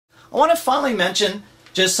I want to finally mention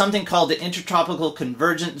just something called the Intertropical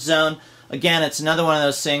Convergence zone. Again, it's another one of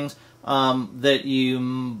those things that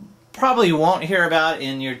you probably won't hear about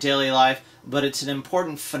in your daily life, but it's an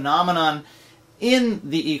important phenomenon in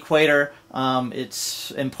the equator.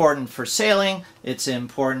 It's important for sailing, it's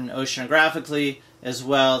important oceanographically as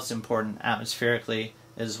well, it's important atmospherically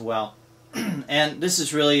as well. And this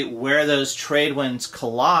is really where those trade winds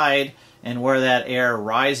collide and where that air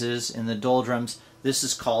rises in the doldrums. This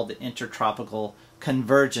is called the Intertropical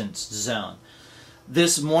Convergence zone.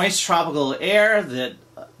 This moist tropical air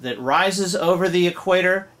that rises over the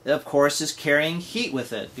equator, of course, is carrying heat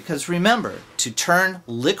with it. Because remember, to turn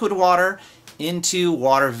liquid water into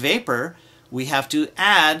water vapor, we have to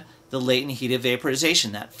add the latent heat of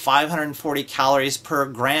vaporization, that 540 calories per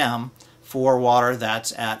gram for water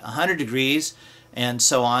that's at 100 degrees and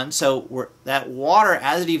so on. So that water,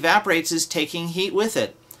 as it evaporates, is taking heat with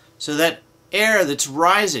it. So that air that's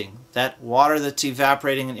rising, that water that's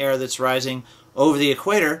evaporating and air that's rising over the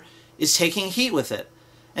equator, is taking heat with it.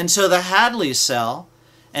 And so the Hadley cell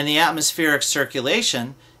and the atmospheric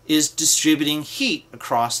circulation is distributing heat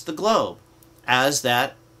across the globe as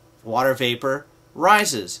that water vapor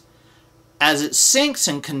rises. As it sinks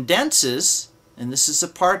and condenses, and this is a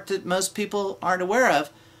part that most people aren't aware of,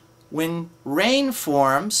 when rain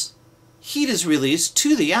forms, heat is released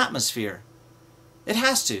to the atmosphere. It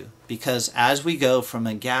has to, because as we go from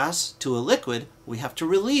a gas to a liquid, we have to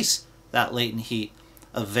release that latent heat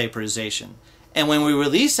of vaporization. And when we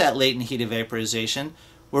release that latent heat of vaporization,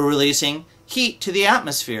 we're releasing heat to the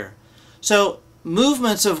atmosphere. So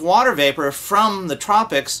movements of water vapor from the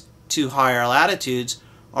tropics to higher latitudes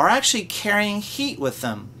are actually carrying heat with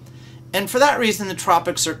them. And for that reason, the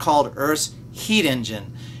tropics are called Earth's heat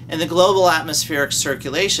engine. And the global atmospheric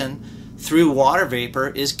circulation through water vapor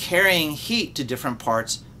is carrying heat to different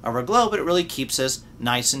parts of our globe, but it really keeps us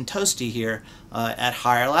nice and toasty here at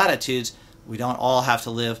higher latitudes. We don't all have to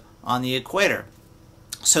live on the equator.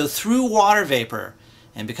 So through water vapor,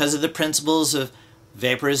 and because of the principles of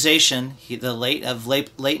vaporization,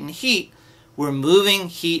 latent heat, we're moving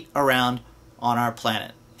heat around on our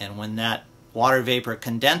planet. And when that water vapor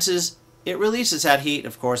condenses, it releases that heat,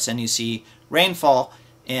 of course, and you see rainfall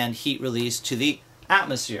and heat release to the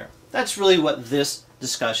atmosphere. That's really what this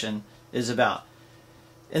discussion is about.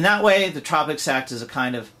 In that way, the tropics act as a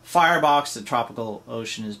kind of firebox. The tropical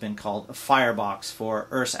ocean has been called a firebox for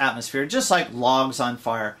Earth's atmosphere, just like logs on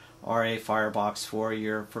fire are a firebox for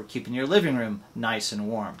keeping your living room nice and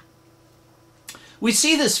warm. We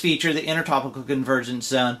see this feature, the Intertropical Convergence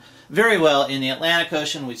zone, very well in the Atlantic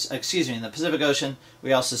Ocean, in the Pacific Ocean.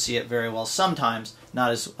 We also see it very well sometimes,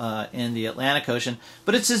 not as in the Atlantic Ocean,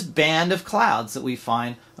 but it's this band of clouds that we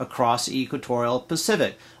find across the equatorial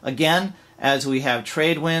Pacific. Again, as we have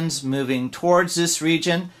trade winds moving towards this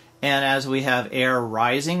region, and as we have air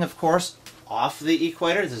rising, of course, off the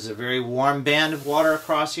equator. There's a very warm band of water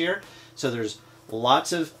across here, so there's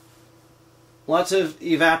lots of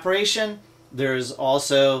evaporation. There's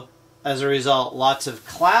also, as a result, lots of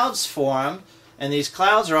clouds form, and these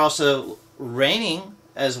clouds are also raining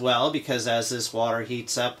as well, because as this water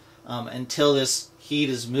heats up, until this heat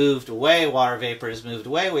is moved away, water vapor is moved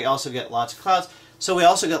away, we also get lots of clouds, so we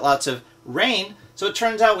also get lots of rain. So it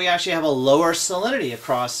turns out we actually have a lower salinity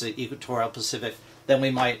across the equatorial Pacific than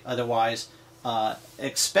we might otherwise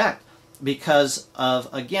expect, because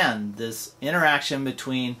of, again, this interaction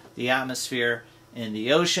between the atmosphere and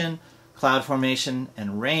the ocean, cloud formation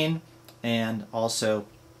and rain, and also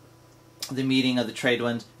the meeting of the trade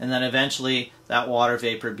winds, and then eventually that water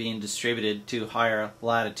vapor being distributed to higher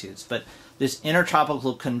latitudes. But this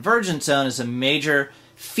intertropical convergence zone is a major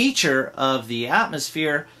feature of the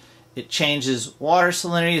atmosphere. It changes water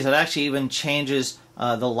salinities. It actually even changes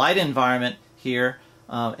the light environment here,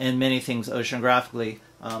 and many things oceanographically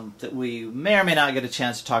that we may or may not get a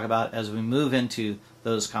chance to talk about as we move into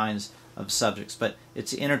those kinds of subjects. But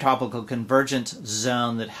it's the Intertropical Convergence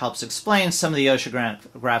zone that helps explain some of the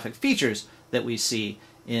oceanographic features that we see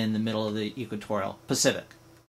in the middle of the equatorial Pacific.